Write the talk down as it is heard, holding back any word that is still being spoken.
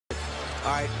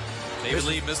All right. David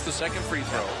Lee missed the second free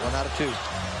throw. 1 out of 2.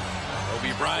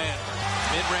 Kobe Bryant,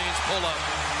 mid-range pull-up.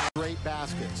 Great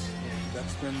baskets.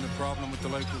 That's been the problem with the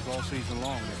Lakers all season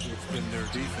long. It's been their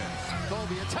defense.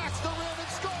 Kobe attacks the rim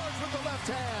and scores with the left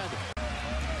hand.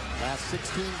 Last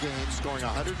 16 games, scoring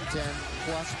 110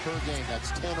 plus per game.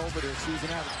 That's 10 over their season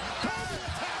average. Kobe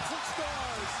attacks and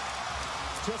scores.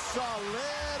 Just saw a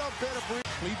little bit of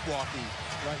Sleepwalking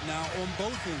right now on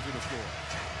both ends of the floor.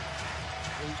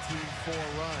 18-4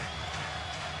 run.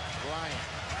 Bryant.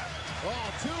 Oh,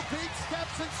 2 peak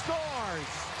steps and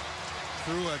scores.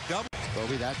 Through a double.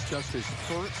 Kobe, that's just his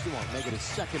first. He won't make it his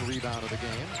second rebound of the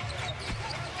game.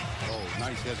 Oh,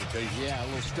 nice hesitation. Yeah, a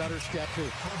little stutter step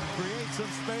to create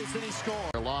some space, and he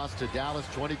scores. Lost to Dallas,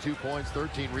 22 points,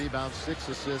 13 rebounds, 6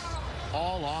 assists,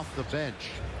 all off the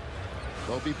bench.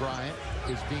 Kobe Bryant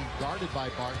is being guarded by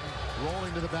Barton,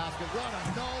 rolling to the basket. What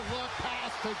a no-look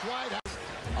pass to Dwight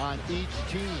on each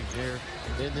team here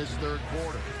in this third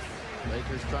quarter.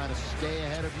 Lakers trying to stay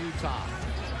ahead of Utah.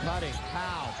 Cutting,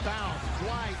 Powell, bounce,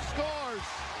 Dwight scores.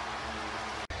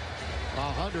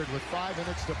 100 with 5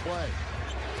 minutes to play.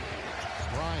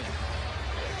 Bryant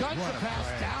guns the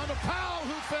pass down to Powell,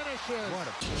 who finishes.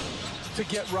 To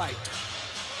get right.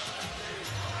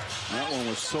 That one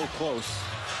was so close.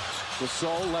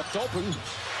 Gasol left open.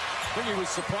 I think he was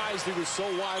surprised he was so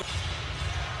wide.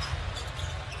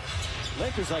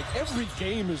 Lakers, like every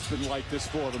game has been like this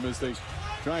for them as they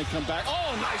try and come back.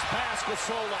 Oh, nice pass,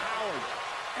 Gasol to Howard.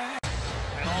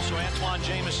 And also Antoine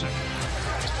Jamison.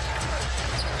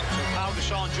 So Pau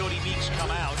Gasol and Jody Meeks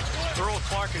come out. Earl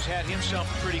Clark has had himself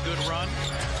a pretty good run.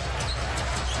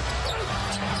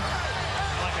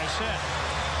 Like I said,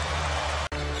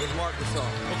 With Marc Gasol.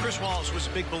 well, Chris Wallace was a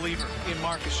big believer in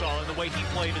Marc Gasol and the way he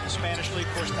played in the Spanish League.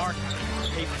 Of course, Marc,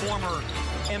 a former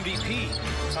MVP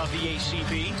of the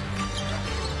ACB.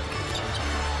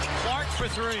 Clark for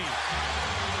 3. Earl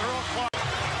Clark.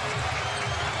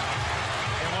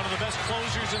 And one of the best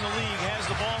closers in the league has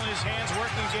the ball in his hands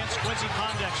working against Quincy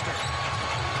Pondexter.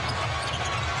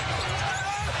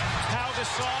 Pau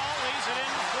Gasol lays it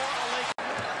in for a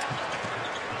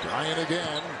Lakers. Bryant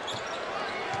again.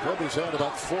 Kobe's had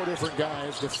about 4 different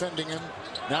guys defending him.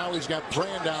 Now he's got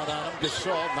Brand out on him.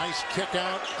 Gasol, nice kick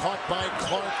out, caught by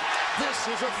Clark. This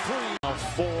is a 3. Now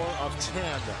 4 of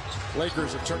 10.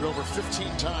 Lakers have turned over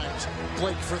 15 times.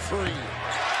 Blake for 3.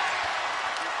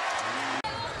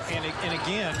 And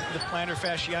again, the plantar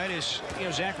fasciitis,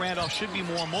 Zach Randolph should be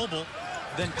more mobile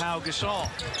than Pau Gasol.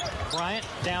 Bryant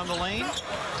down the lane.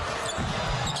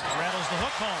 Rattles the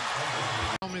hook home.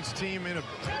 Roman's team in a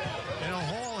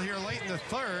hole here late in the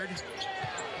third.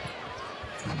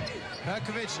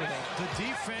 Pekovic, the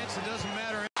defense, it doesn't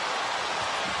matter.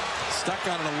 Stuck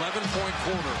on an 11-point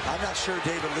quarter. I'm not sure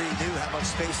David Lee knew how much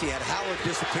space he had. Howard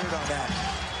disappeared on that.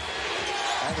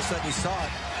 All of a sudden he saw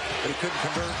it, but he couldn't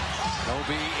convert.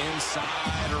 Kobe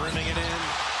inside, rimming it in.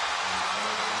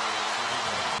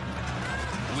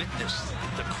 Witnessed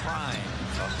the crime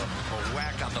of a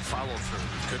whack on the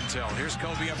follow-through. Couldn't tell. Here's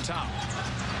Kobe up top.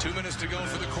 2 minutes to go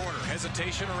for the quarter.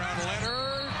 Hesitation around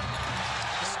Leonard.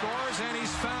 Scores and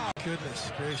he's fouled.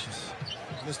 Goodness gracious.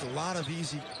 Missed a lot of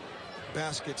easy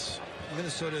baskets.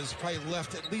 Minnesota has probably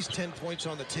left at least 10 points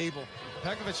on the table.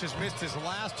 Pekovic has missed his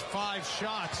last 5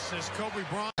 shots, says Kobe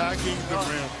Bryant.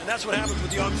 And that's what happens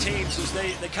with young teams is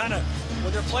they kind of,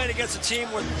 when they're playing against a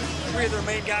team with 3 of their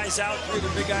main guys out, 3 of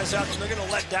their big guys out, they're going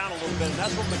to let down a little bit. And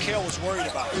that's what McHale was worried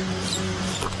about.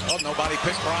 Oh, nobody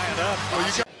picked Bryant up.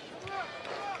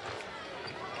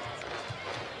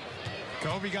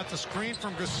 Kobe got the screen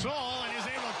from Gasol and is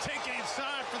able to take it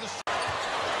inside for the...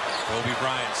 Kobe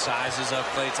Bryant sizes up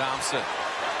Klay Thompson.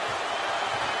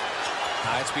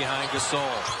 Hides behind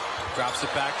Gasol. Drops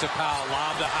it back to Powell.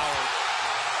 Lob to Howard.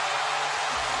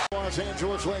 Los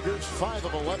Angeles Lakers, 5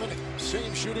 of 11.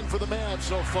 Same shooting for the Mavs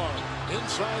so far.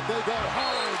 Inside they go.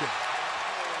 Howard.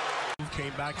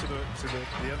 Came back to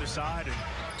the other side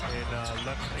and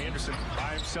left Anderson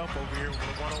by himself over here with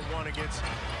a one-on-one against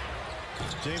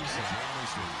Jameson.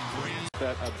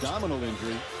 That abdominal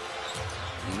injury.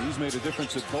 And he's made a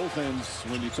difference at both ends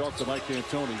when you talk to Mike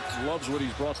D'Antoni. Loves what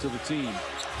he's brought to the team.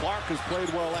 Clark has played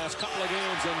well last couple of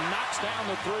games and knocks down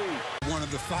the 3. One of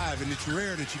the 5, and it's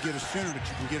rare that you get a center that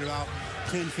you can get about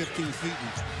 10, 15 feet and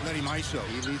let him ISO.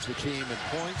 He leads the team in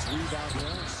points, rebound,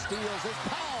 steals it.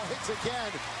 Powell hits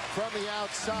again from the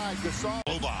outside. Gasol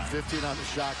 15 on the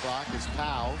shot clock as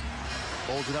Powell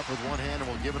holds it up with one hand and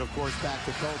will give it, of course, back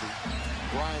to Kobe.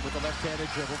 Bryant with the left-handed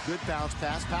dribble. Good bounce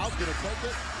pass. Powell's going to take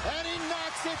it, and he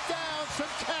knocks it down. Some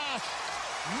cash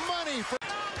money for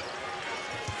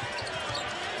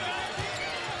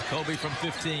Kobe from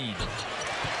 15.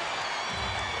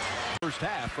 First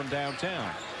half from downtown.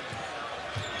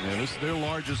 Yeah, this is their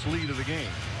largest lead of the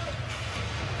game.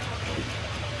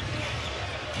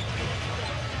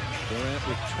 Bryant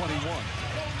with 21.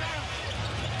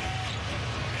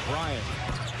 Bryant.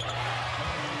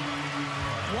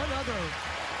 One other.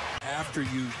 After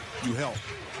you help.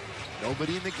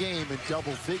 Nobody in the game in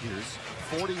double figures.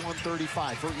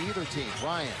 41-35 for either team.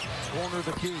 Bryant, corner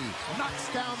the key,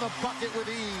 knocks down the bucket with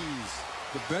ease.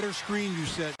 The better screen you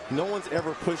set. No one's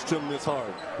ever pushed him this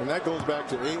hard. And that goes back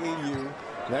to AAU.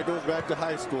 That goes back to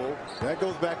high school. That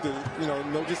goes back to,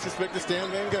 no disrespect to Stan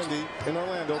Van Gundy in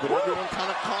Orlando, but everyone kind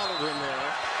of collared him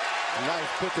there. Nice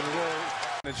pick and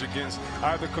roll. Against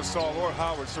either Gasol or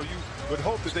Howard, so you would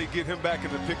hope that they get him back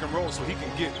in the pick and roll so he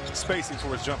can get spacing for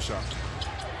his jump shot.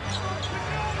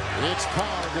 It's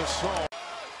Gasol.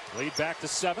 Lead back to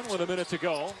 7 with a minute to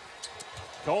go.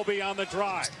 Kobe on the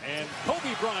drive, and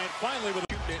Kobe Bryant finally with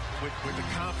the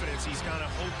confidence. He's kind of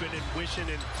hoping and wishing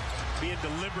and being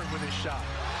deliberate with his shot.